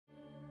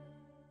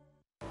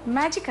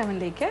Magic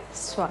അവനിലേക്ക്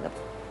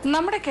സ്വാഗതം.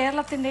 നമ്മുടെ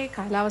കേരളത്തിൻ്റെ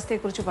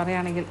കാലാവസ്ഥയെക്കുറിച്ച്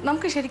പറയുകയാണെങ്കിൽ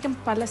നമുക്ക് ശരിക്കും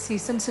പല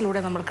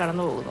സീസൺസിലൂടെ നമ്മൾ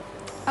കടന്നു പോകുന്നു.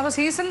 അപ്പോൾ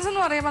സീസൺസ്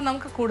എന്ന് പറയുമ്പോൾ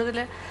നമുക്ക് കൂടുതൽ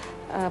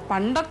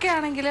പണ്ടൊക്കെ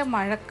ആണെങ്കിൽ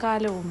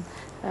മഴക്കാലവും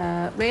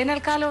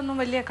വേനൽക്കാലമൊന്നും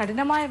വലിയ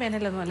കഠിനമായ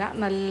വേനലൊന്നുമല്ല,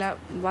 നല്ല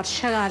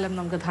വർഷകാലം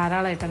നമുക്ക്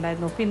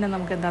ധാരാളമായിട്ടുണ്ടായിരുന്നു. പിന്നെ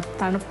നമുക്ക്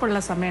തണുപ്പുള്ള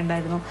സമയം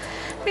ഉണ്ടായിരുന്നു,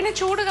 പിന്നെ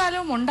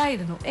ചൂടുകാലവും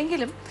ഉണ്ടായിരുന്നു.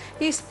 എങ്കിലും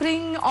ഈ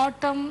സ്പ്രിങ്,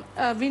 ഓട്ടം,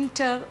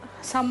 വിൻ്റർ,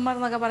 സമ്മർ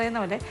എന്നൊക്കെ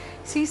പറയുന്ന പോലെ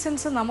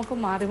സീസൺസ് നമുക്ക്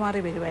മാറി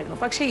മാറി വരുമായിരുന്നു.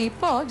 പക്ഷേ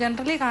ഇപ്പോൾ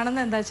ജനറലി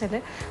കാണുന്നത് എന്താ വെച്ചാൽ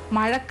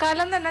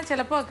മഴക്കാലം തന്നെ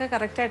ചിലപ്പോൾ ഒക്കെ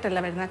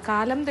കറക്റ്റായിട്ടല്ല വരുന്നത്,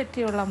 കാലം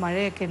തെറ്റിയുള്ള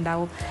മഴയൊക്കെ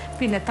ഉണ്ടാവും.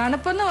 പിന്നെ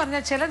തണുപ്പെന്ന്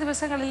പറഞ്ഞാൽ ചില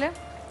ദിവസങ്ങളിൽ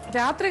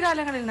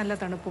രാത്രികാലങ്ങളിൽ നല്ല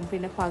തണുപ്പും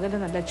പിന്നെ പകല്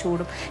നല്ല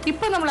ചൂടും.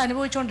 ഇപ്പം നമ്മൾ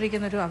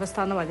അനുഭവിച്ചുകൊണ്ടിരിക്കുന്ന ഒരു അവസ്ഥ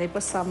എന്ന് പറഞ്ഞാൽ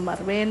ഇപ്പോൾ സമ്മർ,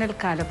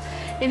 വേനൽക്കാലം.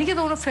 എനിക്ക്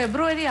തോന്നുന്നു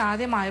ഫെബ്രുവരി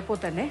ആദ്യമായപ്പോൾ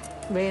തന്നെ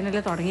വേനൽ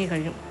തുടങ്ങി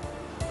കഴിഞ്ഞു.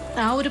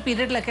 ആ ഒരു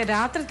പീരീഡിലൊക്കെ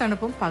രാത്രി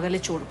തണുപ്പും പകല്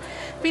ചൂടും.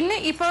 പിന്നെ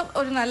ഇപ്പോൾ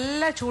ഒരു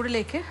നല്ല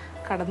ചൂടിലേക്ക്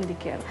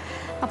കടന്നിരിക്കുകയാണ്.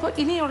 അപ്പോൾ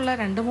ഇനിയുള്ള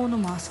 2-3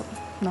 മാസം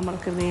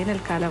നമ്മൾക്ക്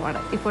വേനൽക്കാലമാണ്.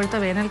 ഇപ്പോഴത്തെ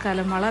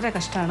വേനൽക്കാലം വളരെ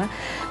കഷ്ടമാണ്.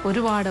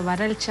 ഒരുപാട്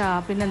വരൾച്ച,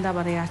 പിന്നെന്താ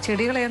പറയുക,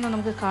 ചെടികളെയൊന്നും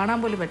നമുക്ക് കാണാൻ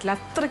പോലും പറ്റില്ല,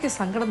 അത്രയ്ക്ക്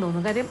സങ്കടം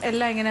തോന്നും. കാര്യം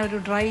എല്ലാം ഇങ്ങനെ ഒരു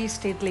ഡ്രൈ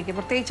സ്റ്റേറ്റിലേക്ക്,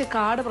 പ്രത്യേകിച്ച്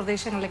കാട്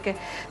പ്രദേശങ്ങളിലേക്ക്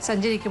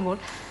സഞ്ചരിക്കുമ്പോൾ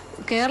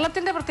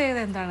കേരളത്തിൻ്റെ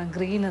പ്രത്യേകത എന്താണ്?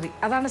 ഗ്രീനറി.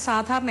 അതാണ്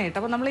സാധാരണയായിട്ട്.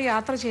 അപ്പോൾ നമ്മൾ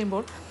യാത്ര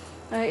ചെയ്യുമ്പോൾ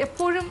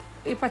എപ്പോഴും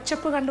ഈ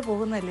പച്ചപ്പ് കണ്ടു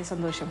പോകുന്നതല്ലേ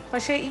സന്തോഷം.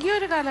 പക്ഷേ ഈ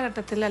ഒരു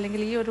കാലഘട്ടത്തിൽ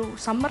അല്ലെങ്കിൽ ഈ ഒരു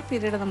സമ്മർ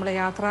പീരീഡ് നമ്മൾ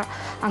യാത്ര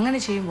അങ്ങനെ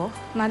ചെയ്യുമ്പോൾ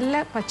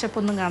നല്ല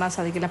പച്ചപ്പൊന്നും കാണാൻ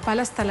സാധിക്കില്ല.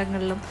 പല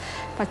സ്ഥലങ്ങളിലും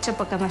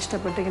പച്ചപ്പൊക്കെ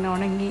നഷ്ടപ്പെട്ട് ഇങ്ങനെ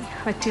ഉണങ്ങി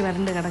വറ്റി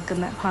വരണ്ട്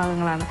കിടക്കുന്ന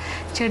ഭാഗങ്ങളാണ്.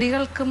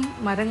 ചെടികൾക്കും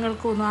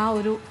മരങ്ങൾക്കും ഒന്നും ആ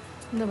ഒരു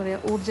എന്താ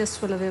പറയുക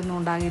ഊർജ്ജസ്വലതയൊന്നും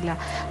ഉണ്ടാകില്ല,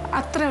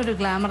 അത്ര ഒരു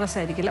ഗ്ലാമറസ്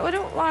ആയിരിക്കില്ല,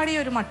 ഒരു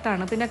വാടിയൊരു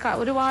മട്ടാണ്. പിന്നെ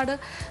ഒരുപാട്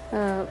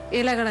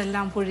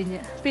ഇലകളെല്ലാം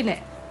പൊഴിഞ്ഞ്, പിന്നെ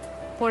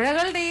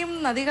പുഴകളുടെയും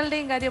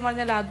നദികളുടെയും കാര്യം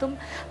പറഞ്ഞാൽ അതും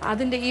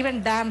അതിൻ്റെ ഈവൻ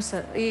ഡാംസ്,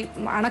 ഈ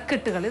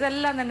അണക്കെട്ടുകൾ,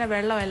 ഇതെല്ലാം തന്നെ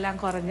വെള്ളമെല്ലാം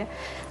കുറഞ്ഞ്.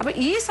 അപ്പോൾ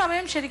ഈ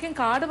സമയം ശരിക്കും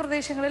കാട്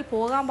പ്രദേശങ്ങളിൽ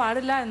പോകാൻ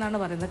പാടില്ല എന്നാണ്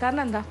പറയുന്നത്.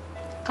 കാരണം എന്താ,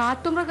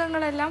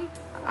 കാട്ടുമൃഗങ്ങളെല്ലാം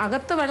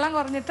അകത്ത് വെള്ളം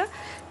കുറഞ്ഞിട്ട്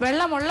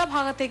വെള്ളമുള്ള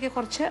ഭാഗത്തേക്ക്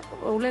കുറച്ച്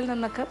ഉള്ളിൽ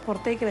നിന്നൊക്കെ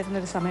പുറത്തേക്ക്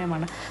വരുന്നൊരു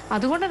സമയമാണ്.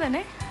 അതുകൊണ്ട്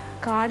തന്നെ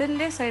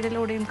കാടിൻ്റെ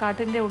സൈഡിലൂടെയും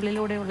കാട്ടിൻ്റെ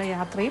ഉള്ളിലൂടെയുള്ള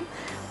യാത്രയും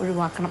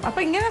ഒഴിവാക്കണം.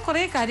 അപ്പോൾ ഇങ്ങനെ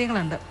കുറേ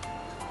കാര്യങ്ങളുണ്ട്.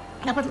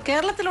 അപ്പം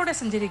കേരളത്തിലൂടെ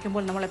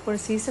സഞ്ചരിക്കുമ്പോൾ നമ്മളെപ്പോഴും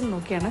സീസൺ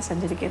നോക്കിയാണ്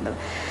സഞ്ചരിക്കേണ്ടത്.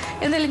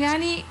 എന്നാലും ഞാൻ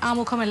ഈ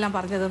ആമുഖമെല്ലാം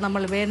പറഞ്ഞത്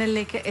നമ്മൾ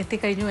വേനലിലേക്ക്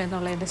എത്തിക്കഴിഞ്ഞു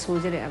എന്നുള്ളതിൻ്റെ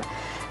സൂചനയാണ്.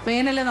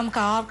 വേനൽ നമുക്ക്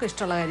ആർക്കും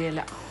ഇഷ്ടമുള്ള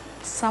കാര്യമല്ല.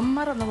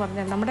 സമ്മർ എന്ന്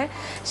പറഞ്ഞാൽ നമ്മുടെ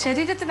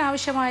ശരീരത്തിന്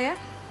ആവശ്യമായ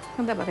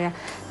എന്താ പറയുക,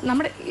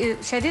 നമ്മുടെ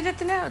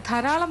ശരീരത്തിന്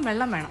ധാരാളം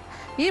വെള്ളം വേണം.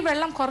 ഈ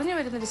വെള്ളം കുറഞ്ഞു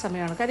വരുന്നൊരു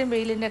സമയമാണ്. കാര്യം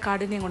വെയിലിൻ്റെ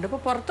കാഠിന്യം കൊണ്ട്.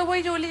 ഇപ്പോൾ പുറത്ത്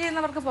പോയി ജോലി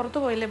ചെയ്യുന്നവർക്ക്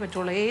പുറത്ത് പോയല്ലേ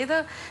പറ്റുള്ളൂ. ഏത്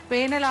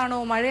വേനലാണോ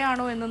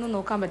മഴയാണോ എന്നൊന്നും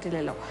നോക്കാൻ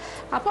പറ്റില്ലല്ലോ.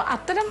 അപ്പോൾ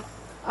അത്തരം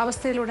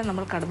അവസ്ഥയിലൂടെ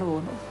നമ്മൾ കടന്നു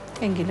പോകുന്നു.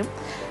 എങ്കിലും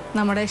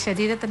നമ്മുടെ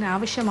ശരീരത്തിന്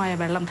ആവശ്യമായ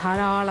വെള്ളം,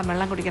 ധാരാളം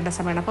വെള്ളം കുടിക്കേണ്ട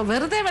സമയമാണ്. അപ്പോൾ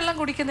വെറുതെ വെള്ളം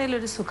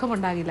കുടിക്കുന്നതിലൊരു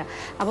സുഖമുണ്ടാകില്ല.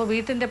 അപ്പോൾ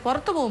വീട്ടിൻ്റെ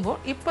പുറത്ത് പോകുമ്പോൾ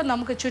ഇപ്പം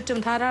നമുക്ക് ചുറ്റും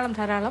ധാരാളം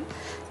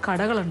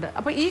കടകളുണ്ട്.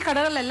 അപ്പോൾ ഈ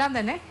കടകളിലെല്ലാം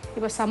തന്നെ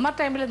ഇപ്പോൾ സമ്മർ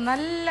ടൈമിൽ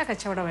നല്ല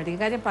കച്ചവടമായിരിക്കും.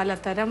 കാര്യം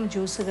പലതരം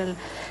ജ്യൂസുകൾ,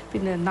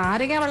 പിന്നെ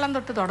നാരങ്ങ വെള്ളം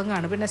തൊട്ട്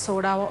തുടങ്ങുകയാണ്, പിന്നെ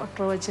സോഡ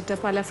വാട്ടർ വെച്ചിട്ട്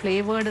പല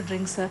ഫ്ലേവേർഡ്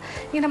ഡ്രിങ്ക്സ്,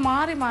 ഇങ്ങനെ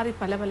മാറി മാറി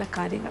പല പല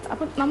കാര്യങ്ങൾ.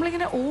 അപ്പം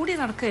നമ്മളിങ്ങനെ ഓടി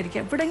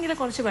നടക്കുകയായിരിക്കും എവിടെയെങ്കിലും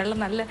കുറച്ച് വെള്ളം,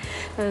 നല്ല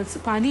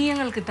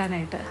പാനീയങ്ങൾ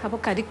കിട്ടാനായിട്ട്.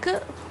 അപ്പോൾ കരിക്ക്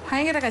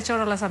ഭയങ്കര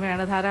കച്ചവടമുള്ള സമയമാണ്.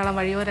 ധാരാളം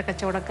വഴിയോര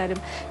കച്ചവടക്കാരും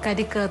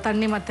കരിക്ക്,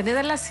 തണ്ണിമത്തൻ,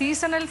 ഇതെല്ലാം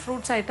സീസണൽ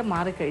ഫ്രൂട്ട്സ് ആയിട്ട്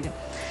മാറിക്കഴിഞ്ഞു.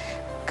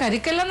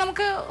 കരിക്കെല്ലാം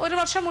നമുക്ക് ഒരു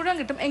വർഷം മുഴുവൻ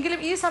കിട്ടും, എങ്കിലും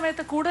ഈ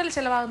സമയത്ത് കൂടുതൽ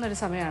ചിലവാകുന്ന ഒരു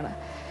സമയമാണ്.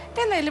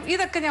 എന്നാലും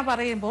ഇതൊക്കെ ഞാൻ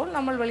പറയുമ്പോൾ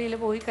നമ്മൾ വെളിയിൽ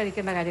പോയി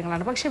കഴിക്കേണ്ട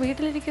കാര്യങ്ങളാണ്. പക്ഷേ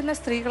വീട്ടിലിരിക്കുന്ന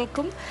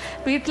സ്ത്രീകൾക്കും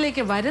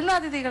വീട്ടിലേക്ക് വരുന്ന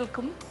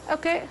അതിഥികൾക്കും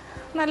ഒക്കെ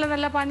നല്ല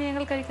നല്ല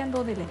പാനീയങ്ങൾ കഴിക്കാൻ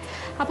തോന്നില്ലേ?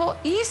 അപ്പോൾ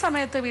ഈ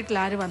സമയത്ത് വീട്ടിൽ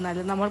ആര്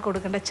വന്നാലും നമ്മൾ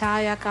കൊടുക്കേണ്ട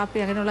ചായ, കാപ്പി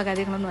അങ്ങനെയുള്ള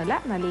കാര്യങ്ങളൊന്നുമല്ല,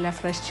 നല്ല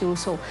ഫ്രഷ്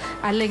ജ്യൂസോ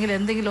അല്ലെങ്കിൽ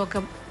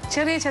എന്തെങ്കിലുമൊക്കെ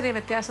ചെറിയ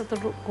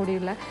വ്യത്യാസത്തോടു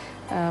കൂടിയുള്ള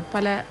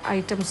പല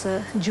ഐറ്റംസ്,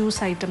 ജ്യൂസ്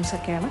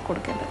ഐറ്റംസൊക്കെയാണ്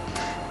കൊടുക്കേണ്ടത്.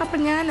 അപ്പം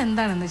ഞാൻ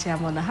എന്താണെന്ന് ചെയ്യാൻ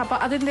പോകുന്നത്, അപ്പോൾ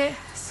അതിൻ്റെ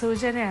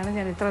സൂചനയാണ്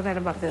ഞാൻ ഇത്ര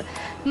നേരം പറഞ്ഞത്.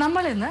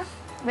 നമ്മളിന്ന്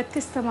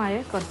വ്യത്യസ്തമായ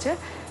കുറച്ച്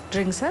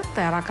ഡ്രിങ്ക്സ്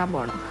തയ്യാറാക്കാൻ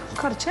പോകണം.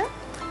 കുറച്ച്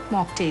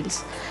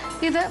മോക്ടെയിൽസ്.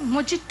 ഇത്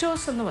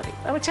മൊജിറ്റോസ് എന്ന് പറയും.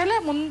 അപ്പോൾ ചില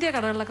മുന്തിയ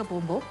കടകളിലൊക്കെ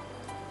പോകുമ്പോൾ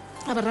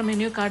അവരുടെ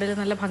മെനു കാർഡിൽ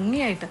നല്ല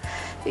ഭംഗിയായിട്ട്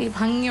ഈ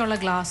ഭംഗിയുള്ള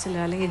ഗ്ലാസ്സിൽ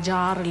അല്ലെങ്കിൽ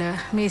ജാറിൽ,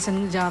 മേസൺ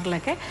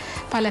ജാറിലൊക്കെ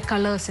പല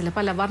കളേഴ്സിൽ,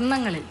 പല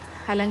വർണ്ണങ്ങളിൽ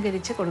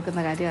അലങ്കരിച്ച്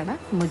കൊടുക്കുന്ന കാര്യമാണ്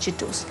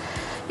മൊജിറ്റോസ്.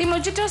 ഈ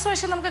മൊജിറ്റോസ്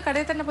പക്ഷേ നമുക്ക്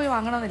കടയിൽ തന്നെ പോയി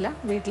വാങ്ങണമെന്നില്ല,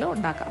 വീട്ടിൽ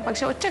ഉണ്ടാക്കാം.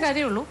 പക്ഷേ ഒറ്റ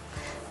കാര്യമുള്ളൂ,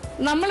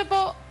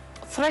 നമ്മളിപ്പോൾ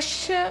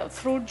ഫ്രഷ്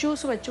ഫ്രൂട്ട്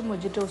ജ്യൂസ് വെച്ചും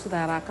മൊജിറ്റോസ്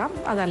തയ്യാറാക്കാം.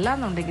 അതല്ല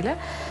എന്നുണ്ടെങ്കിൽ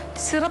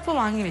സിറപ്പ്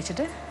വാങ്ങി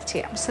വെച്ചിട്ട്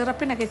ചെയ്യാം.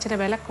 സിറപ്പിനൊക്കെ ഇച്ചിരി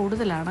വില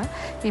കൂടുതലാണ്.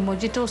 ഈ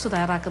മൊജിറ്റോസ്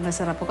തയ്യാറാക്കുന്ന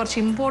സിറപ്പ് കുറച്ച്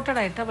ഇമ്പോർട്ടഡ്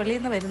ആയിട്ട്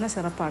വെളിയിൽ നിന്ന് വരുന്ന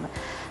സിറപ്പാണ്.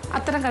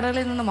 അത്തരം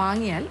കടകളിൽ നിന്ന്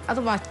വാങ്ങിയാൽ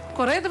അത്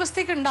കുറേ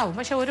ദിവസത്തേക്ക് ഉണ്ടാവും.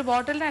 പക്ഷേ ഒരു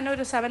ബോട്ടിലിന് തന്നെ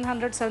ഒരു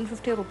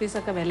 700-750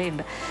 റുപ്പീസൊക്കെ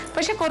വിലയുണ്ട്.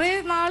 പക്ഷേ കുറേ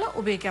നാൾ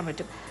ഉപയോഗിക്കാൻ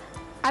പറ്റും.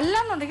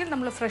 അല്ലാന്നുണ്ടെങ്കിൽ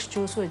നമ്മൾ ഫ്രഷ്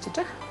ജ്യൂസ്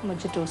വെച്ചിട്ട്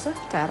മൊജിറ്റോസ്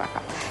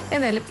തയ്യാറാക്കാം.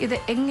 എന്തായാലും ഇത്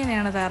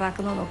എങ്ങനെയാണ്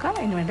തയ്യാറാക്കുന്നത് നോക്കാം.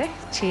 അതിന് വേണ്ട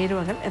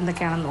ചേരുവകൾ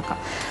എന്തൊക്കെയാണെന്ന് നോക്കാം.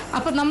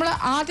 അപ്പോൾ നമ്മൾ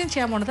ആദ്യം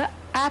ചെയ്യാൻ പോണത്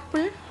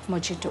apple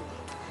mojito.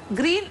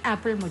 Green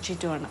apple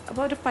mojito ആണ്.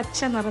 അപ്പോൾ ഒരു പച്ച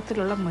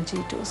നിറത്തിലുള്ള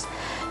മൊജിറ്റോസ്.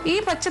 ഈ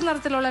പച്ച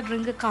നിറത്തിലുള്ള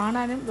ഡ്രിങ്ക്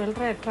കാണാനും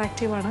വളരെ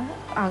അട്രാക്റ്റീവാണ്,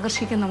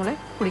 ആകർഷിക്കും നമ്മളെ,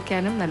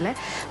 കുടിക്കാനും നല്ല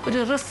ഒരു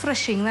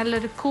റിഫ്രഷിങ്,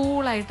 നല്ലൊരു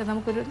കൂളായിട്ട്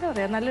നമുക്കൊരു എന്താ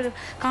പറയുക, നല്ലൊരു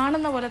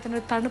കാണുന്ന പോലെ തന്നെ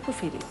ഒരു തണുപ്പ്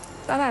ഫീൽ ചെയ്യും.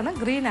 അതാണ്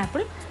ഗ്രീൻ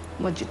ആപ്പിൾ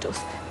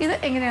മൊജിറ്റോസ്. ഇത്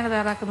എങ്ങനെയാണ്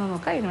തയ്യാറാക്കുന്നത്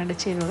നോക്കാം. ഇതിന് വേണ്ട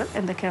ചേരുവകൾ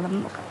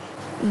എന്തൊക്കെയാണെന്ന് നോക്കാം.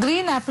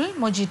 Green apple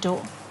mojito.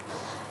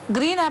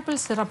 Green apple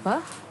syrup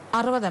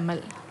 60 ml,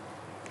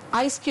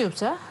 ice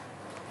cubes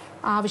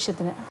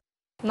ആവശ്യത്തിന്,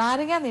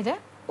 നാരങ്ങ നീര്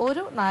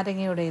 1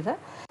 നാരങ്ങയുടേത്,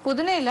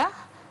 പുതിനയില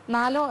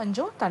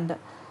 4-5 തണ്ട്,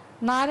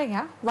 നാരങ്ങ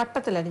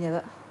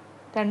വട്ടത്തിലരിഞ്ഞത്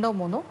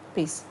 2-3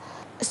 പീസ്,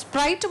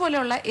 സ്പ്രൈറ്റ്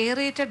പോലെയുള്ള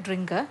എയറേറ്റഡ്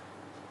ഡ്രിങ്ക്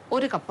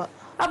 1 കപ്പ്.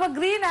 അപ്പോൾ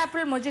ഗ്രീൻ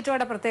ആപ്പിൾ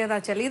മൊജിറ്റോയുടെ പ്രത്യേകത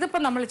വെച്ചാൽ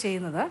ഇതിപ്പോൾ നമ്മൾ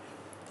ചെയ്യുന്നത്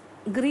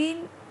ഗ്രീൻ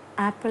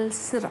ആപ്പിൾ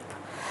സിറപ്പ്.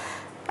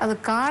 അത്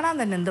കാണാൻ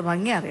തന്നെ എന്ത്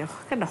ഭംഗി അറിയോ,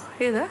 കണ്ടോ,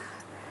 ഇത്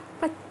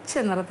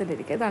പച്ച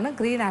നിറത്തിലിരിക്കുക. ഇതാണ്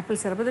ഗ്രീൻ ആപ്പിൾ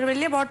സിറപ്പ്. ഇതൊരു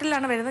വലിയ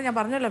ബോട്ടിലാണ് വരുന്നത്. ഞാൻ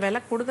പറഞ്ഞല്ലോ വില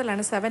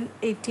കൂടുതലാണ്,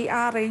 780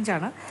 ആ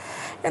റേഞ്ചാണ്.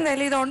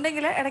 എന്തായാലും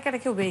ഇതുണ്ടെങ്കിൽ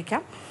ഇടയ്ക്കിടയ്ക്ക്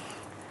ഉപയോഗിക്കാം.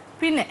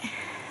 പിന്നെ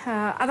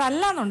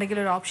അതല്ല എന്നുണ്ടെങ്കിൽ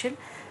ഒരു ഓപ്ഷൻ,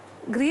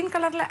 ഗ്രീൻ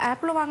കളറിൽ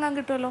ആപ്പിൾ വാങ്ങാൻ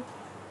കിട്ടുമല്ലോ.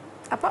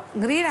 അപ്പോൾ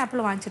ഗ്രീൻ ആപ്പിൾ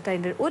വാങ്ങിച്ചിട്ട്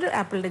അതിൻ്റെ ഒരു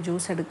ആപ്പിളിൻ്റെ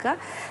ജ്യൂസ് എടുക്കുക.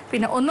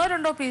 പിന്നെ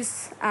 1-2 പീസ്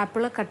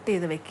ആപ്പിൾ കട്ട്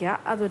ചെയ്ത് വെക്കുക.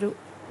 അതൊരു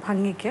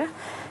ഭംഗിക്ക്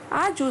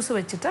ആ ജ്യൂസ്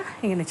വെച്ചിട്ട്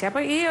ഇങ്ങനെ ചെയ്യാം.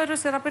 അപ്പോൾ ഈ ഒരു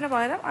സിറപ്പിന്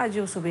പകരം ആ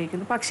ജ്യൂസ്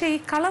ഉപയോഗിക്കുന്നു. പക്ഷേ ഈ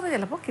കളർ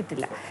ചിലപ്പോൾ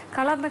കിട്ടില്ല,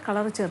 കളറിന്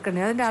കളർ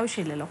ചേർക്കേണ്ടി, അതിൻ്റെ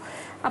ആവശ്യമില്ലല്ലോ.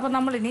 അപ്പോൾ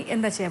നമ്മളിനി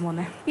എന്താ ചെയ്യാൻ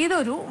പോകുന്നത്,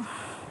 ഇതൊരു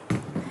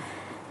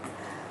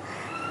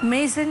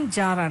മേസൺ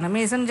ജാറാണ്.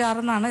 മേസൺ ജാർ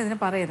എന്നാണ് ഇതിന്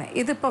പറയുന്നത്.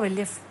 ഇതിപ്പോൾ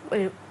വലിയ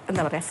ഒരു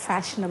എന്താ പറയുക,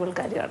 ഫാഷനബിൾ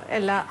കാര്യമാണ്.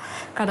 എല്ലാ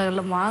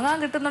കടകളിലും വാങ്ങാൻ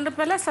കിട്ടുന്നുണ്ട്.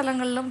 പല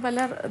സ്ഥലങ്ങളിലും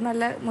പല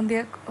നല്ല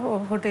മുന്തിയ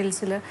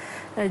ഹോട്ടൽസിൽ,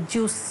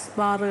 ജ്യൂസ്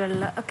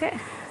ബാറുകളിൽ ഒക്കെ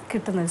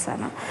കിട്ടുന്നൊരു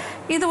സാധനം.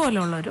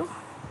 ഇതുപോലുള്ളൊരു,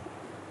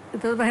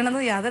 ഇത്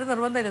വേണമെന്ന് യാതൊരു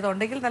നിർബന്ധമില്ല.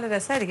 ഇതുണ്ടെങ്കിൽ നല്ല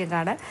രസമായിരിക്കും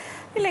കാണാൻ.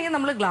 ഇല്ലെങ്കിൽ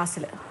നമ്മൾ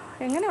ഗ്ലാസ്സിൽ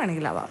എങ്ങനെ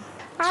വേണമെങ്കിലും ആവാം.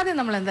 ആദ്യം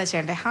നമ്മൾ എന്താ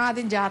ചെയ്യേണ്ടത്,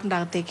 ആദ്യം ജാറിൻ്റെ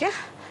അകത്തേക്ക്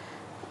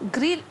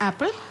ഗ്രീൻ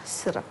ആപ്പിൾ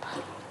സിറപ്പ്,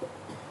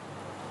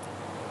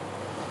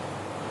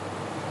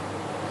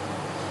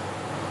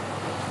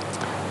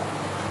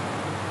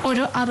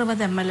 ഒരു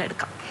 60 ml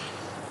എടുക്കാം,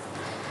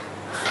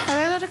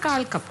 അതായത് ഒരു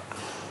 1/4 കപ്പ്.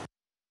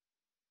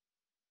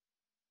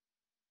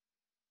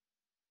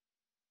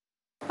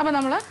 അപ്പോൾ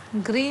നമ്മൾ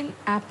ഗ്രീൻ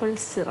ആപ്പിൾ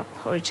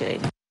സിറപ്പ് ഒഴിച്ച്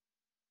കഴിഞ്ഞു.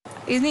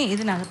 ഇനി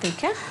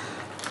ഇതിനകത്തേക്ക്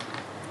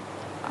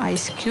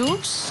ഐസ്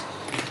ക്യൂബ്സ്,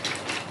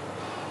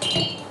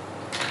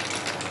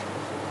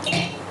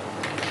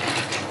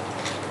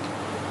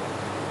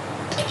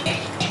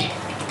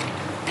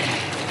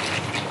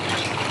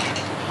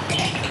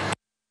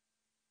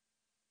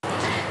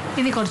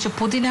 ഇനി കുറച്ച്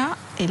പുതിന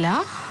ഇല,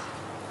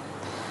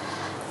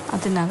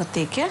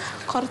 അതിനകത്തേക്ക്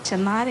കുറച്ച്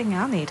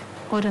നാരങ്ങ നീര്,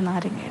 1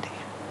 നാരങ്ങയുടെ,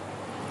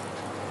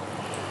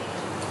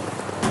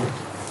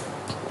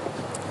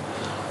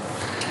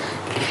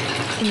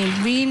 ഇനി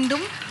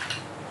വീണ്ടും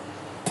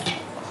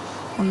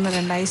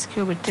 1-2 ഐസ്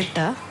ക്യൂബ്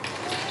ഇട്ടിട്ട്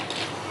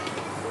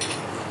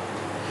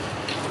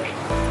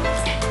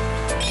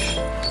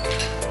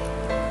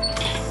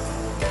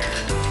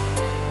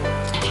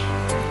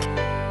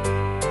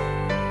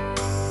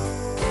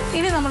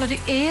ഇനി നമ്മളൊരു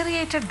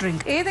ഏറിയേറ്റഡ്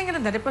ഡ്രിങ്ക്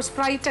ഏതെങ്കിലും തരം, ഇപ്പോൾ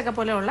സ്പ്രൈറ്റ് ഒക്കെ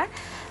പോലെയുള്ള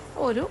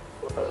ഒരു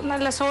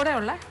നല്ല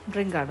സോഡയുള്ള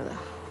ഡ്രിങ്കാണിത്,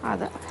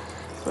 അത്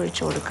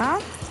ഒഴിച്ചു കൊടുക്കാം.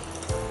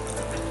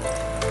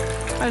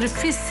 ഒരു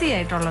ഫിസ്സി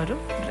ആയിട്ടുള്ളൊരു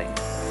ഡ്രിങ്ക്.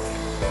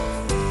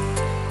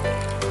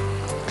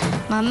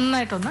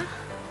 നന്നായിട്ടൊന്ന്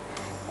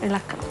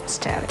ഇളക്കണം,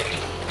 സ്റ്റാർ.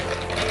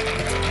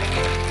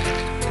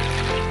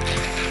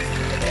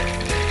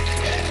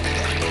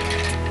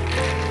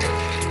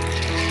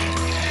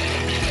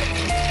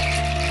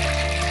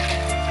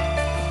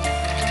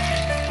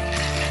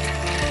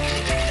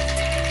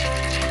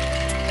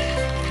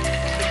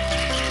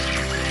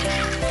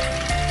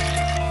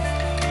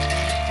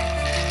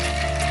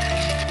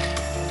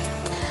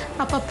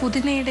 അപ്പോൾ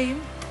പുതിനയുടെയും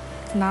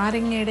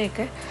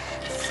നാരങ്ങയുടെയൊക്കെ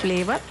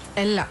ഫ്ലേവർ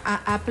എല്ലാം, ആ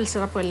ആപ്പിൾ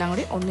സിറപ്പും എല്ലാം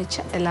കൂടി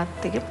ഒന്നിച്ച്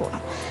എല്ലാത്തേക്കും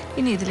പോകണം.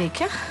 ഇനി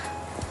ഇതിലേക്ക്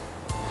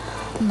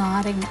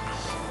നാരങ്ങ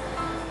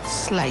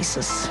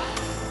സ്ലൈസസ്,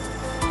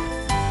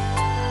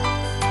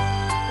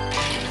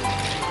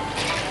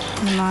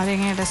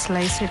 നാരങ്ങയുടെ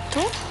സ്ലൈസ്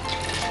ഇട്ടു.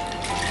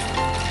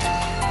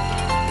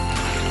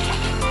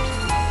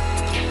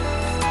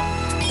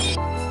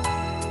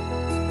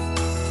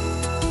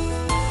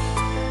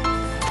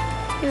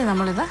 ഇനി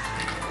നമ്മളിത്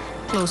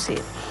ക്ലോസ്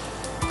ചെയ്യും.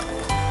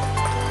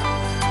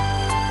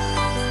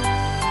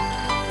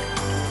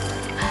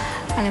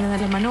 അങ്ങനെ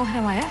നല്ല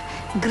മനോഹരമായ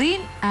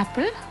ഗ്രീൻ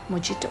ആപ്പിൾ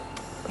മൊജിറ്റോ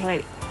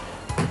റെഡി.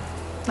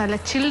 നല്ല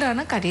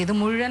ചിൽഡാണ്, കാര്യം ഇത്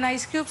മുഴുവൻ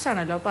ഐസ് ക്യൂബ്സ്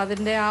ആണല്ലോ. അപ്പോൾ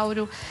അതിൻ്റെ ആ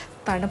ഒരു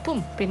തണുപ്പും,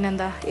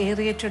 പിന്നെന്താ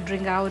ഏറിയേറ്റഡ്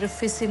ഡ്രിങ്ക്, ആ ഒരു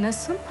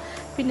ഫിസിനെസ്സും,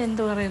 പിന്നെ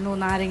എന്ത് പറയുന്നു,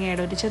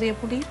 നാരങ്ങയുടെ ഒരു ചെറിയ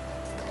പൊടിയും,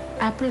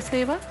 ആപ്പിൾ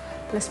ഫ്ലേവർ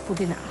പ്ലസ്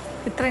പുതിന,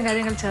 ഇത്രയും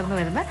കാര്യങ്ങൾ ചേർന്ന്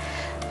വരുന്ന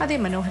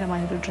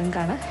അതിമനോഹരമായൊരു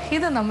ഡ്രിങ്കാണ്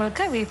ഇത്.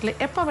 നമ്മൾക്ക് വീട്ടിൽ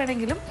എപ്പോൾ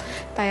വേണമെങ്കിലും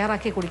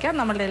തയ്യാറാക്കി കുടിക്കാം.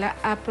 നമ്മളുടെ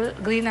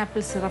ഗ്രീൻ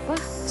ആപ്പിൾ സിറപ്പ്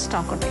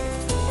സ്റ്റോക്ക് ഉണ്ട്.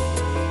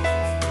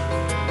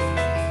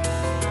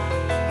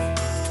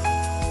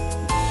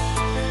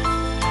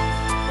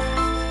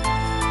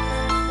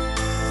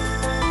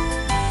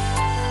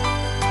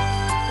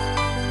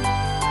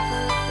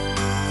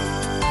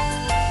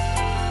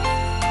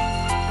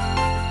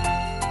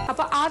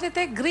 അപ്പോൾ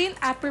ആദ്യത്തെ ഗ്രീൻ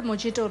ആപ്പിൾ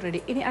മൊജിറ്റോ റെഡി.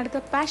 ഇനി അടുത്ത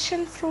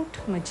പാഷൻ ഫ്രൂട്ട്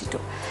മൊജിറ്റോ.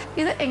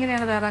 ഇത്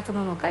എങ്ങനെയാണ്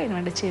തയ്യാറാക്കുന്നത് നോക്കാം. ഇതിന്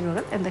വേണ്ട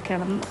ചേരുവകൾ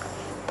എന്തൊക്കെയാണെന്ന് നോക്കാം.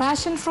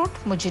 Passion fruit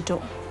mojito.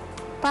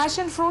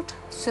 Passion fruit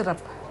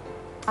syrup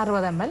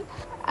 60 ml,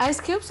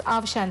 ice cubes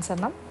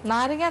ആവശ്യാനുസരണം,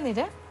 നാരങ്ങ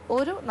നീര്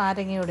 1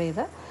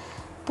 നാരങ്ങയുടേത്,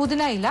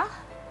 പുതിന ഇല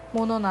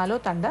 3-4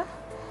 തണ്ട്,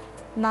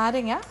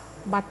 നാരങ്ങ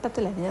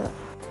വട്ടത്തിലരിഞ്ഞത്,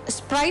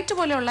 സ്പ്രൈറ്റ്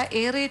പോലെയുള്ള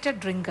എയറേറ്റഡ്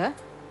ഡ്രിങ്ക്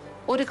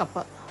 1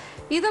 കപ്പ്.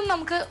 ഇതും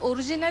നമുക്ക്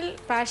ഒറിജിനൽ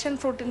പാഷൻ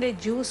ഫ്രൂട്ടിൻ്റെ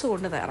ജ്യൂസ്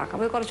കൊണ്ട് തയ്യാറാക്കാം.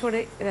 അത് കുറച്ചുകൂടി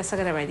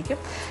രസകരമായിരിക്കും.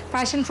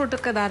 പാഷൻ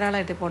ഫ്രൂട്ടൊക്കെ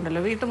ധാരാളമായിട്ട് ഇപ്പോൾ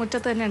ഉണ്ടല്ലോ,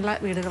 വീട്ടുമുറ്റത്ത് തന്നെയുള്ള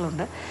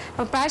വീടുകളുണ്ട്.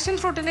 അപ്പോൾ പാഷൻ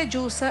ഫ്രൂട്ടിൻ്റെ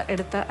ജ്യൂസ്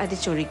എടുത്ത്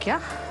അരിച്ചൊഴിക്കുക.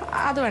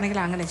 അത് വേണമെങ്കിൽ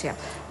അങ്ങനെ ചെയ്യാം.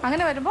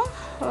 അങ്ങനെ വരുമ്പോൾ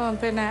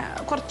പിന്നെ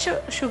കുറച്ച്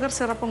ഷുഗർ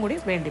സിറപ്പും കൂടി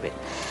വേണ്ടി വരും.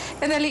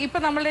 എന്നാലും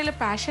ഇപ്പോൾ നമ്മളുടെ കയ്യിൽ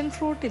പാഷൻ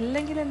ഫ്രൂട്ട്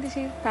ഇല്ലെങ്കിൽ എന്ത്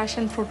ചെയ്യും?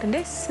 പാഷൻ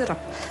ഫ്രൂട്ടിൻ്റെ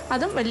സിറപ്പ്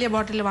അതും വലിയ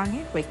ബോട്ടിൽ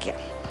വാങ്ങി വയ്ക്കുക.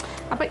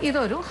 അപ്പോൾ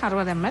ഇതൊരു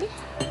 60 ml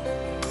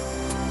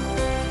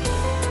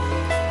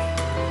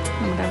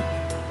നമ്മുടെ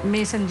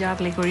മേസൺ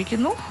ജാറിലേക്ക്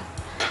ഒഴിക്കുന്നു.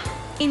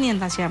 ഇനി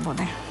എന്താ ചെയ്യാൻ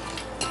പോകുന്നത്?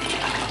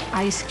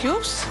 ഐസ്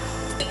ക്യൂബ്സ്,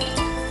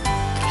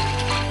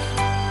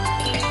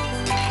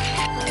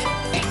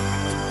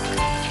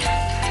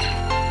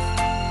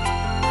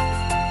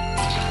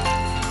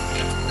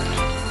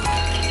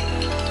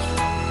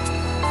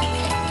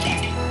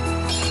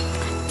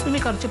 ഇനി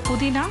കുറച്ച്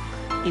പുതിന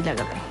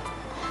ഇലകൾ.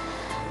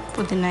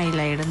 പുതിന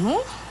ഇല ഇടുന്നു.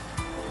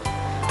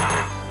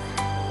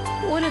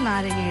 1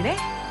 നാരങ്ങയുടെ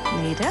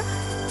നീര്,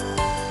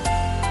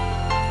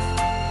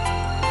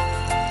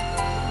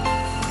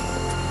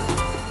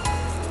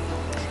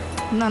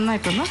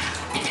 നന്നായിട്ടൊന്ന്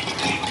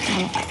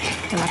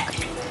ഇളക്കാം.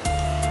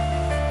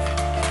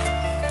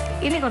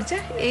 ഇനി കുറച്ച്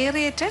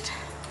എയറേറ്റഡ്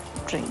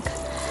ഡ്രിങ്ക്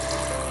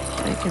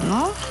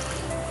ഒഴിക്കുന്നു.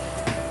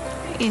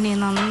 ഇനി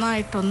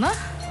നന്നായിട്ടൊന്ന്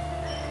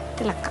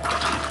ഇളക്കാം.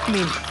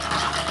 വീണ്ടും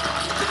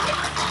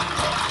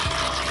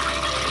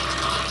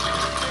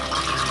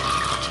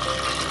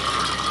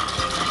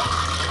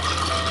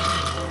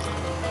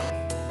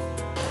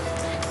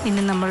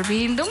ഇനി നമ്മൾ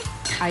വീണ്ടും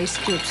ഐസ്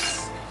ക്യൂബ്സ്,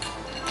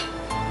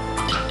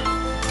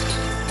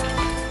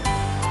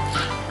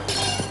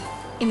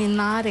 ഇനി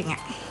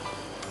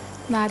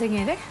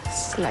നാരങ്ങയുടെ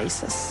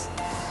സ്ലൈസസ്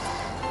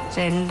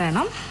 2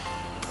 എണ്ണം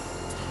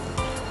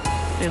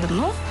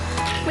ഇടുന്നു.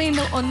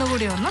 വീണ്ടും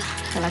ഒന്നുകൂടി ഒന്ന്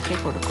ഇളക്കി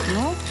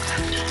കൊടുക്കുന്നു.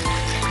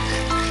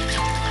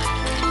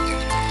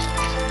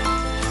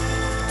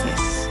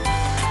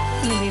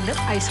 ഇനി വീണ്ടും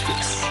ഐസ്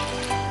ക്യൂബ്സ്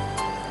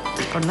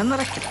കൊണ്ട്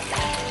നിറയ്ക്കും.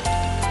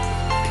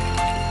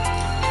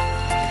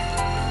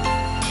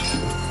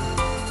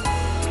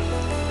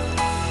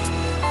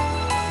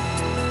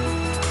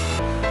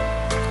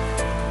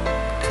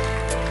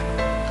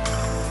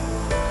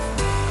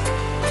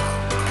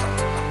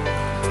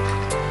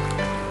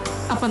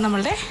 അപ്പം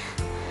നമ്മളുടെ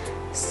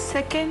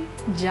സെക്കൻഡ്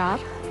ജാർ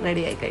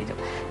റെഡി ആയി കഴിഞ്ഞു.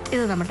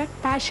 ഇത് നമ്മുടെ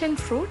പാഷൻ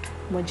ഫ്രൂട്ട്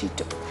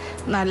മൊജിറ്റോ.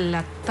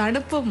 നല്ല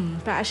തണുപ്പും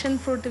പാഷൻ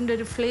ഫ്രൂട്ടിൻ്റെ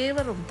ഒരു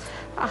ഫ്ലേവറും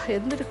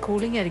എന്തൊരു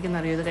കൂളിംഗ് ആയിരിക്കും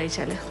എന്നറിയോ ഇത്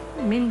കഴിച്ചാൽ.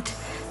 മിൻറ്റ്,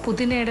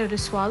 പുതിനയുടെ ഒരു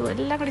സ്വാദും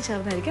എല്ലാം കൂടി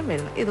ചേർന്നായിരിക്കും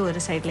വരുന്നത്. ഇത്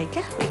ഒരു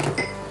സൈഡിലേക്ക്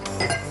വയ്ക്കും.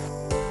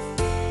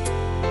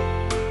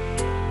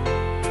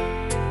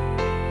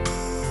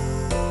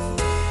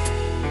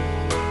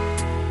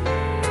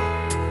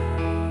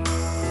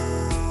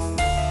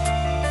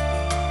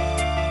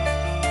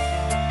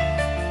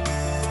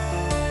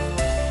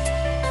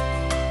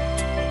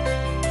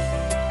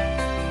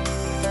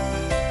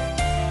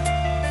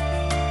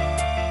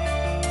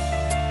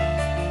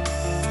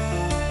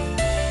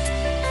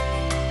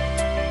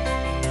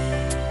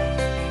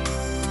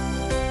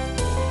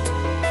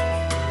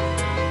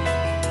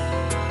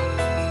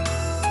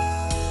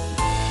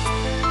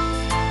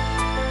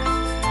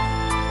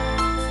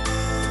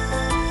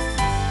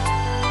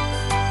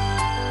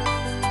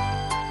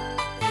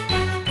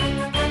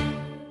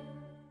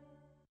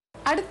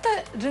 അടുത്ത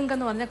ഡ്രിങ്ക്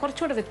എന്ന് പറഞ്ഞാൽ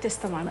കുറച്ചുകൂടെ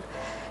വ്യത്യസ്തമാണ്.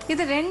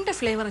 ഇത് 2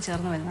 ഫ്ലേവർ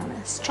ചേർന്ന് വരുന്നതാണ്,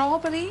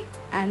 സ്ട്രോബെറി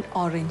ആൻഡ്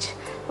ഓറഞ്ച്.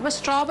 അപ്പോൾ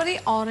സ്ട്രോബെറി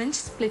ഓറഞ്ച്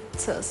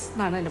സ്പ്ലിറ്റ്സേഴ്സ്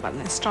എന്നാണ് അതിന്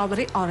പറഞ്ഞത്.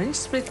 Strawberry orange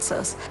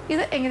സ്പ്ലിറ്റ്സേഴ്സ്.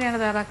 ഇത് എങ്ങനെയാണ്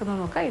തയ്യാറാക്കുന്നത്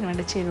നോക്കാം. ഇതിന്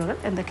വേണ്ട ചേരുവകൾ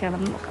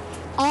എന്തൊക്കെയാണെന്ന് നോക്കാം.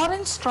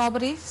 Orange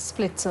strawberry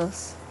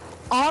സ്പ്ലിറ്റ്സേഴ്സ്.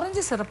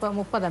 Orange syrup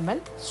 30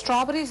 ml,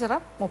 strawberry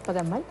syrup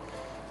 30 ml,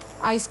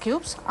 ice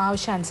cubes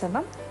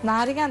ആവശ്യാനുസരണം,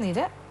 നാരങ്ങ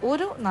നീര്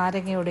 1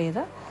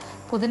 നാരങ്ങയുടേത്,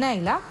 പുതിന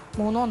ഇല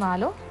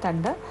 3-4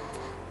 തണ്ട്,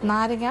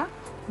 നാരങ്ങ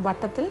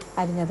വട്ടത്തിൽ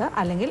അരിഞ്ഞത്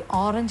അല്ലെങ്കിൽ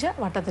ഓറഞ്ച്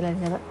വട്ടത്തിൽ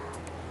അരിഞ്ഞത്,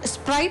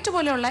 സ്പ്രൈറ്റ്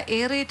പോലെയുള്ള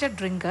aerated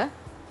drink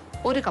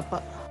 1 cup,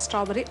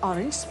 strawberry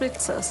orange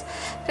സ്പ്ലിറ്റ്സേഴ്സ്.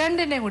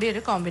 രണ്ടിൻ്റെയും കൂടി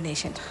ഒരു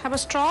കോമ്പിനേഷൻ. അപ്പോൾ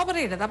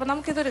സ്ട്രോബെറി ഇടുന്നത്. അപ്പോൾ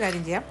നമുക്കിതൊരു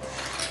കാര്യം ചെയ്യാം.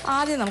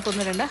 ആദ്യം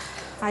നമുക്കൊന്ന് 2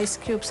 ഐസ്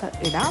ക്യൂബ്സ്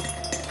ഇടാം.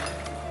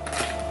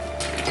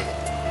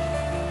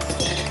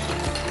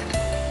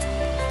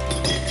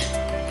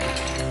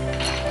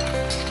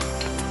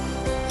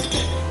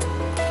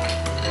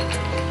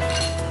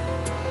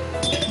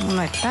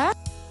 എന്നിട്ട്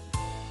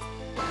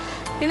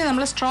ഇനി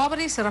നമ്മൾ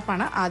സ്ട്രോബെറി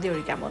സിറപ്പാണ് ആദ്യം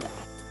ഒഴിക്കാൻ പോകുന്നത്.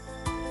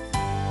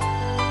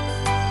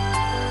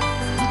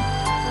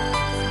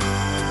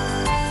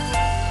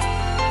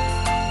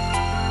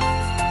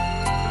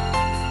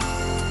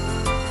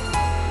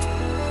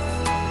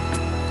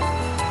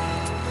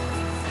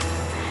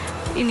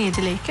 ഇനി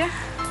ഇതിലേക്ക്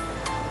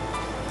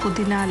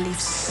പുതിന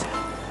ലീവ്സ്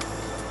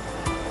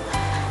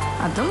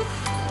അതും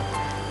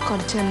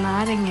കുറച്ച്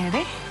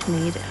നാരങ്ങയുടെ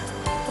നീര്,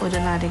 ഒരു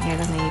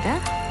നാരങ്ങയുടെ നീര്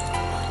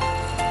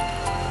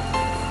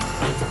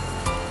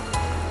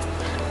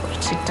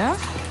ഒഴിച്ചിട്ട്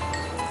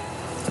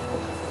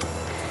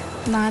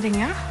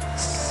നാരങ്ങ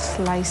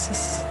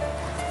സ്ലൈസസ്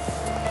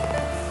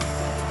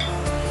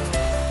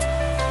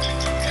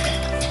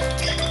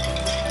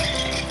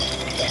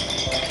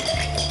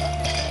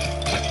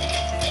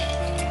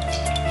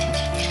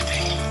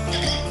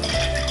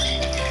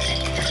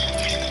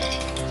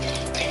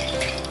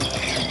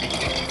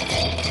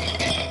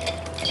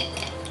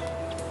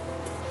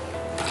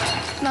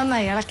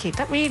നന്നായി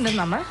ഇളക്കിയിട്ട് വീണ്ടും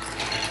നമ്മൾ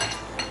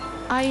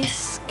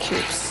ഐസ്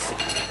ക്യൂബ്സ്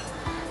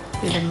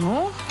ഇടുന്നു.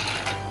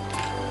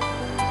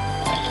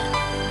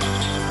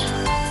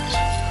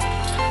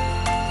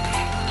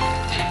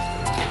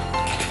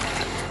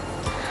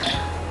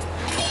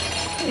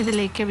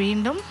 ഇതിലേക്ക്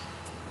വീണ്ടും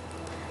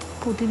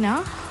പുതിന,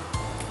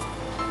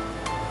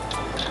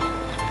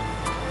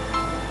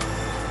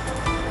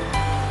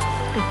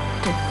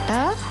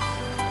 ഇട്ടിട്ട്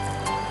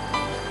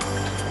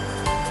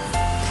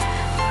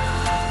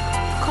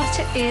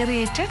കുറച്ച്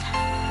എയറേറ്റഡ്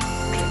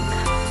ഡ്രിങ്ക്.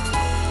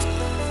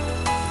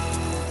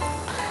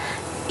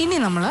 ഇനി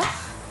നമ്മൾ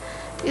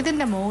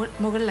ഇതിൻ്റെ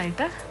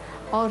മുകളിലായിട്ട്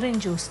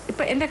ഓറഞ്ച് ജ്യൂസ്.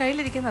 ഇപ്പം എൻ്റെ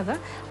കയ്യിലിരിക്കുന്നത്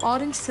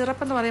ഓറഞ്ച്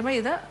സിറപ്പ് എന്ന് പറയുമ്പോൾ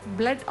ഇത്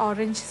ബ്ലഡ്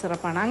ഓറഞ്ച്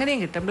സിറപ്പാണ്. അങ്ങനെയും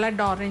കിട്ടും,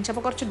 ബ്ലഡ് ഓറഞ്ച്.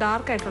 അപ്പോൾ കുറച്ച്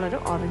ഡാർക്കായിട്ടുള്ളൊരു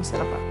ഓറഞ്ച്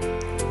സിറപ്പാണ്.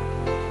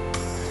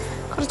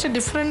 കുറച്ച്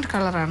ഡിഫറെൻറ്റ്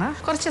കളറാണ്,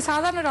 കുറച്ച്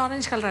സാധാരണ ഒരു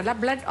ഓറഞ്ച് കളറല്ല,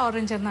 ബ്ലഡ്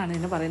ഓറഞ്ച് എന്നാണ്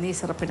ഇതിന് പറയുന്നത് ഈ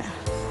സിറപ്പിന്.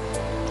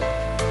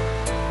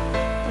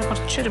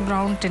 കുറച്ചൊരു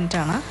ബ്രൗൺ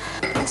ടിൻ്റാണ്.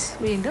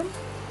 വീണ്ടും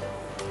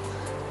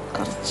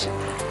കുറച്ച്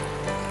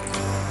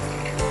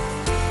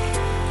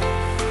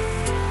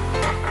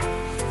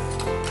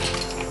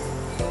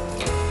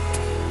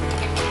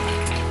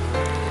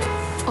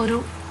ഒരു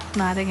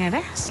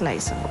നാരങ്ങയുടെ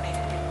സ്ലൈസും കൂടി.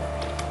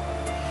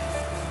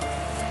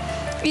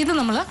 ഇത്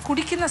നമ്മൾ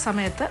കുടിക്കുന്ന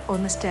സമയത്ത്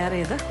ഒന്ന് സ്റ്റെയർ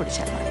ചെയ്ത്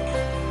കുടിച്ചാൽ മതി.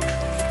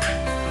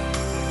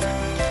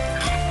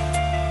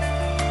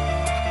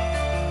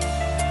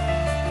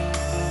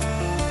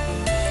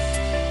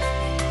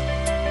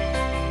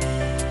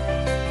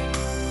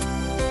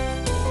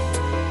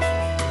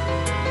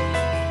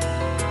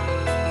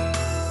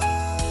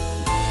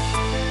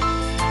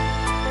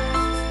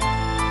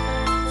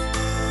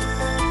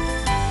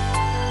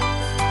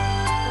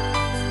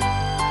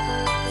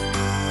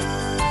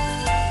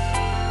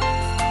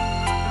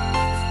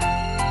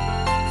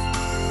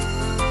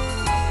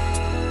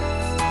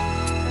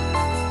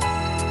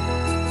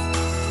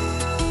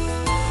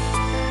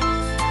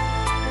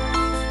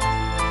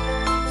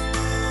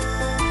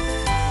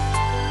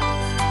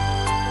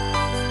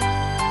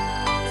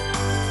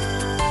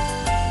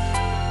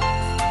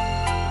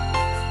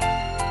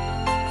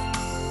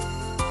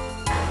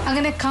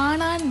 അങ്ങനെ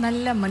കാണാൻ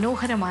നല്ല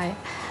മനോഹരമായ,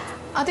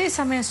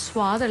 അതേസമയം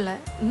സ്വാദുള്ള,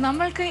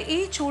 നമ്മൾക്ക് ഈ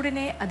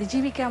ചൂടിനെ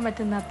അതിജീവിക്കാൻ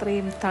പറ്റുന്ന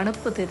അത്രയും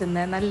തണുപ്പ്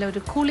തരുന്ന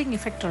നല്ലൊരു കൂളിംഗ്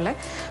ഇഫക്റ്റുള്ള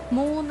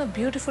 3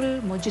 ബ്യൂട്ടിഫുൾ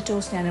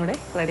മൊജിറ്റോസ് ഞാനിവിടെ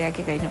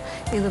റെഡിയാക്കി കഴിഞ്ഞു.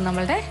 ഇത്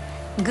നമ്മളുടെ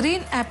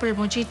ഗ്രീൻ ആപ്പിൾ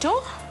മൊജിറ്റോ,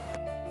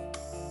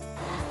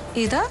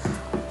 ഇത്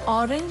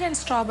ഓറഞ്ച് ആൻഡ്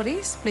സ്ട്രോബെറി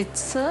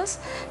സ്പ്ലിറ്റ്സേഴ്സ്.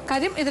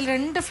 കാര്യം ഇതിൽ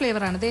 2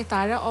 ഫ്ലേവറാണ്. ഇതേ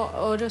താഴെ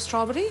ഒരു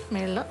സ്ട്രോബെറി,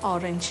 മേളിൽ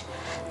ഓറഞ്ച്.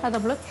 അത്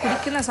നമ്മൾ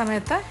കുടിക്കുന്ന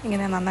സമയത്ത്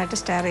ഇങ്ങനെ നന്നായിട്ട്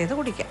സ്റ്റെയർ ചെയ്ത്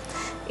കുടിക്കാം.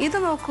 ഇത്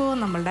നോക്കൂ,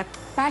 നമ്മളുടെ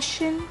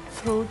പാഷൻ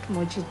ഫ്രൂട്ട്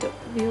മൊജിറ്റോ.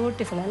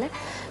 ബ്യൂട്ടിഫുൾ അല്ലേ?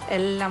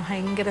 എല്ലാം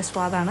ഭയങ്കര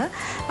സ്വാദാണ്.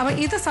 അപ്പോൾ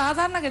ഇത്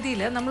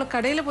സാധാരണഗതിയിൽ നമ്മൾ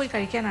കടയിൽ പോയി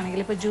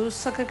കഴിക്കാനാണെങ്കിൽ, ഇപ്പോൾ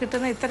ജ്യൂസൊക്കെ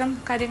കിട്ടുന്ന, ഇത്തരം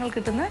കാര്യങ്ങൾ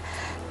കിട്ടുന്ന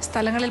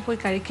സ്ഥലങ്ങളിൽ പോയി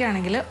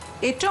കഴിക്കുകയാണെങ്കിൽ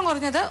ഏറ്റവും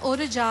കുറഞ്ഞത്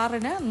ഒരു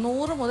ജാറിന്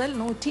 100 മുതൽ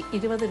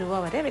 120 രൂപ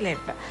വരെ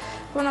വിലയുണ്ട്.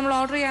 അപ്പോൾ നമ്മൾ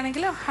ഓർഡർ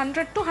ചെയ്യുകയാണെങ്കിൽ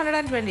 100 to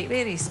 120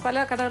 വേരീസ്.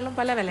 പല കടകളിലും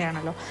പല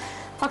വിലയാണല്ലോ.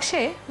 പക്ഷേ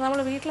നമ്മൾ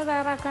വീട്ടിൽ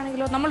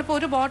തയ്യാറാക്കുകയാണെങ്കിലോ, നമ്മളിപ്പോൾ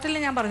ഒരു ബോട്ടിൽ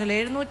ഞാൻ പറഞ്ഞല്ലോ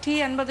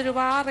 750 രൂപ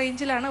ആ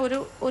റേഞ്ചിലാണ്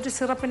ഒരു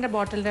സിറപ്പിൻ്റെ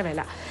ബോട്ടിലിൻ്റെ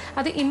വില.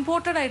 അത്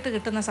ഇമ്പോർട്ടഡ് ആയിട്ട്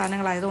കിട്ടുന്ന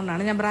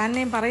സാധനങ്ങളായതുകൊണ്ടാണ്, ഞാൻ ബ്രാൻഡ്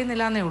നെയിം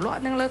പറയുന്നില്ല എന്നേ ഉള്ളൂ.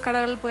 നിങ്ങൾ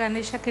കടകളിൽ പോയി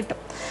അന്വേഷിച്ചാൽ കിട്ടും.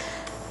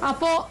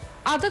 അപ്പോൾ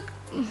അത്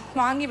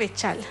വാങ്ങി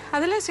വെച്ചാൽ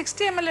അതിൽ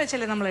 60 ml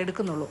വെച്ചല്ലേ നമ്മൾ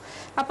എടുക്കുന്നുള്ളൂ.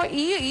 അപ്പോൾ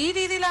ഈ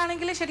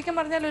രീതിയിലാണെങ്കിൽ ശരിക്കും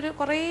പറഞ്ഞാൽ ഒരു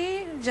കുറേ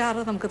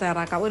ജാറ് നമുക്ക്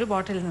തയ്യാറാക്കാം ഒരു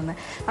ബോട്ടിലിൽ നിന്ന്.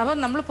 അപ്പോൾ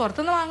നമ്മൾ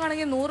പുറത്തുനിന്ന്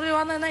വാങ്ങുകയാണെങ്കിൽ 100 രൂപ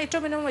എന്ന് പറഞ്ഞാൽ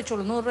ഏറ്റവും മിനിമം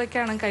വെച്ചോളൂ. 100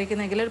 രൂപയ്ക്കാണ്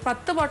കഴിക്കുന്നതെങ്കിൽ ഒരു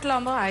 10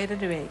 ബോട്ടിലാകുമ്പോൾ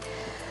 1000 രൂപയായി,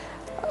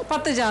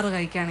 10 ജാറ്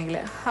കഴിക്കുകയാണെങ്കിൽ.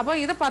 അപ്പോൾ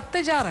ഇത് 10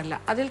 ജാറല്ല,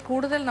 അതിൽ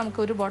കൂടുതൽ നമുക്ക്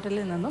ഒരു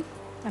ബോട്ടിലിൽ നിന്നും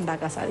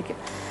ഉണ്ടാക്കാൻ സാധിക്കും.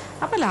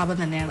 അപ്പോൾ ലാഭം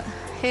തന്നെയാണ്.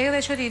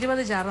 ഏകദേശം ഒരു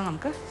 20 ജാറ്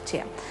നമുക്ക്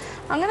ചെയ്യാം.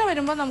 അങ്ങനെ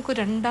വരുമ്പോൾ നമുക്ക്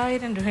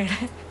 2000 രൂപയുടെ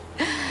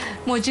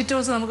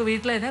മൊജിറ്റോസ് നമുക്ക്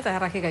വീട്ടിൽ തന്നെ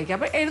തയ്യാറാക്കി കഴിക്കാം.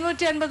 അപ്പോൾ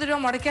 750 രൂപ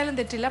മുടക്കിയാലും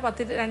തെറ്റില്ല.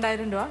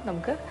 2000 രൂപ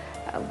നമുക്ക്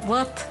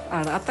വർത്ത്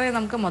ആണ്, അത്രയും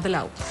നമുക്ക്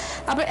മുതലാവും.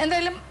 അപ്പോൾ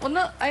എന്തായാലും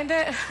ഒന്ന്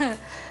അതിൻ്റെ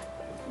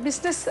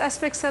ബിസിനസ്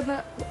ആസ്പെക്ട്സ്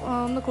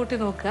ഒന്ന് കൂട്ടി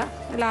നോക്കുക,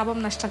 ലാഭം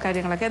നഷ്ടം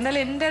കാര്യങ്ങളൊക്കെ.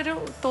 എന്തായാലും എൻ്റെ ഒരു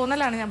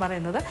തോന്നലാണ് ഞാൻ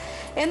പറയുന്നത്.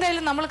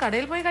 എന്തായാലും നമ്മൾ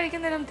കടയിൽ പോയി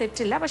കഴിക്കുന്നതിനൊന്നും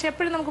തെറ്റില്ല, പക്ഷെ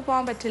എപ്പോഴും നമുക്ക്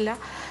പോകാൻ പറ്റില്ല,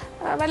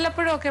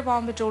 വല്ലപ്പോഴും ഒക്കെ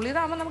പോകാൻ പറ്റുള്ളൂ.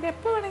 ഇതാകുമ്പോൾ നമുക്ക്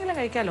എപ്പോൾ വേണമെങ്കിലും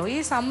കഴിക്കാമല്ലോ. ഈ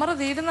സമ്മർ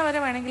തീരുന്നവരെ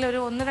വേണമെങ്കിൽ ഒരു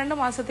 1-2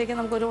 മാസത്തേക്ക്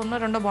നമുക്കൊരു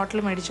 1-2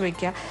 ബോട്ടിൽ മേടിച്ച്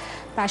വയ്ക്കുക.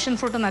 പാഷൻ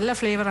ഫ്രൂട്ട് നല്ല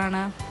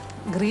ഫ്ലേവറാണ്,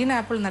 ഗ്രീൻ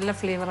ആപ്പിൾ നല്ല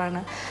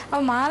ഫ്ലേവറാണ്.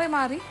 അപ്പോൾ മാറി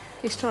മാറി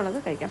ഇഷ്ടമുള്ളത്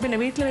കഴിക്കാം. പിന്നെ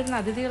വീട്ടിൽ വരുന്ന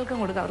അതിഥികൾക്കും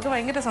കൊടുക്കാം, അവർക്ക്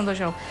ഭയങ്കര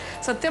സന്തോഷമാവും.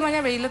 സത്യം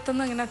പറഞ്ഞാൽ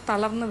വെയിലത്തുനിന്ന് ഇങ്ങനെ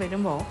തളർന്ന്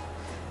വരുമ്പോൾ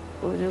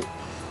ഒരു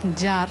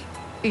ജാർ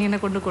ഇങ്ങനെ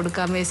കൊണ്ട്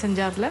കൊടുക്കാം. മേസൺ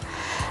ജാറിൽ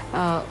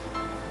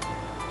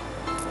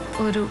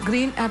ഒരു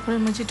ഗ്രീൻ ആപ്പിൾ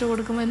മൊജിറ്റോ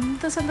കൊടുക്കുമ്പോൾ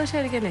എന്ത്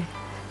സന്തോഷമായിരിക്കും അല്ലേ?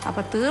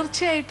 അപ്പോൾ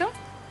തീർച്ചയായിട്ടും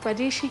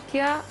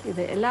പരീക്ഷിക്കുക.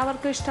 ഇത്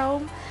എല്ലാവർക്കും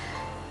ഇഷ്ടമാവും.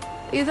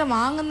 ഇത്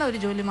വാങ്ങുന്ന ഒരു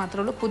ജോലി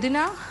മാത്രമേ ഉള്ളൂ. പുതിന,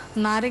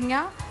 നാരങ്ങ,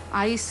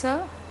 ഐസ്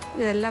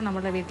ഇതെല്ലാം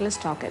നമ്മുടെ വീട്ടിൽ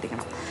സ്റ്റോക്ക്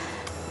ആയിരിക്കണം.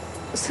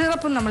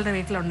 സിറപ്പും നമ്മളുടെ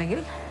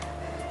വീട്ടിലുണ്ടെങ്കിൽ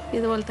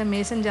ഇതുപോലത്തെ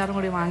മേസൻ ജാറും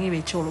കൂടി വാങ്ങി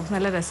വെച്ചോളൂ.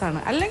 നല്ല രസമാണ്.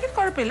 അല്ലെങ്കിൽ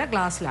കുഴപ്പമില്ല,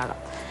 ഗ്ലാസ്സിലാകാം.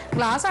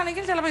 ഗ്ലാസ്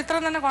ആണെങ്കിൽ ചിലപ്പോൾ ഇത്ര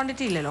തന്നെ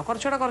ക്വാണ്ടിറ്റി ഇല്ലല്ലോ,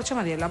 കുറച്ചുകൂടെ കുറച്ച്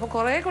മതിയല്ലോ. അപ്പോൾ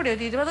കുറേ കൂടി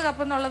ഒരു 20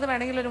 കപ്പ് എന്നുള്ളത്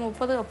വേണമെങ്കിൽ ഒരു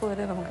 30 കപ്പ്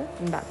വരെ നമുക്ക്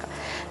ഉണ്ടാക്കാം.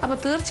 അപ്പോൾ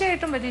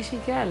തീർച്ചയായിട്ടും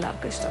പരീക്ഷിക്കുക,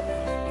 എല്ലാവർക്കും ഇഷ്ടം.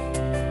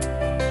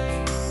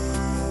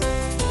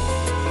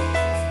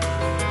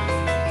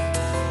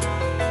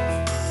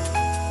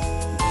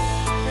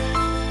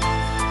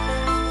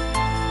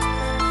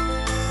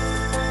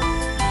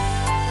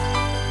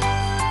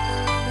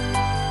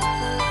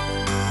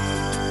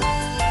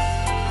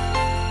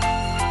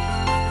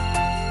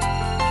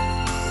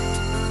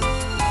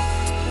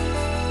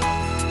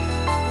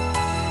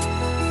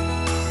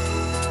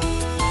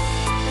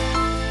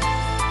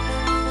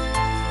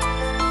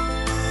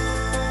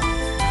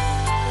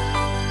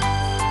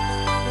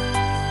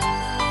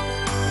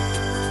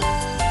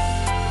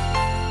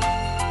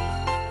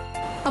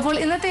 അപ്പോൾ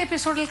ഇന്നത്തെ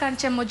എപ്പിസോഡിൽ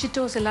കാണിച്ച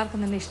മൊജിറ്റോസ് എല്ലാവർക്കും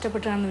തന്നെ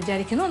ഇഷ്ടപ്പെട്ടാണെന്ന്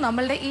വിചാരിക്കുന്നു.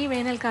 നമ്മളുടെ ഈ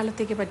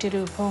വേനൽക്കാലത്തേക്ക് പറ്റിയൊരു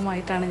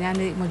വിഭവമായിട്ടാണ് ഞാൻ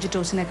ഈ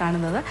മൊജിറ്റോസിനെ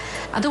കാണുന്നത്.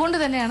 അതുകൊണ്ട്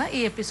തന്നെയാണ് ഈ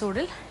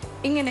എപ്പിസോഡിൽ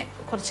ഇങ്ങനെ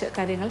കുറച്ച്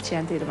കാര്യങ്ങൾ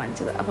ചെയ്യാൻ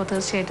തീരുമാനിച്ചത്. അപ്പോൾ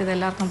തീർച്ചയായിട്ടും ഇത്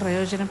എല്ലാവർക്കും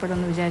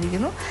പ്രയോജനപ്പെടുമെന്ന്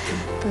വിചാരിക്കുന്നു.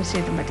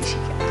 തീർച്ചയായിട്ടും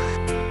പരീക്ഷിക്കാം.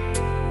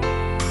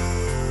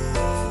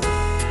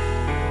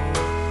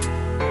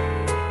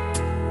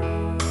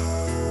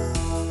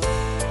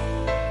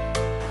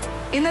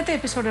 ഇന്നത്തെ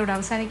എപ്പിസോഡ് ഇവിടെ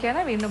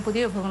അവസാനിക്കുകയാണ്. വീണ്ടും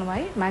പുതിയ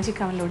വിഭവങ്ങളുമായി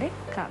മാജിക് അവനിലൂടെ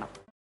കാണാം.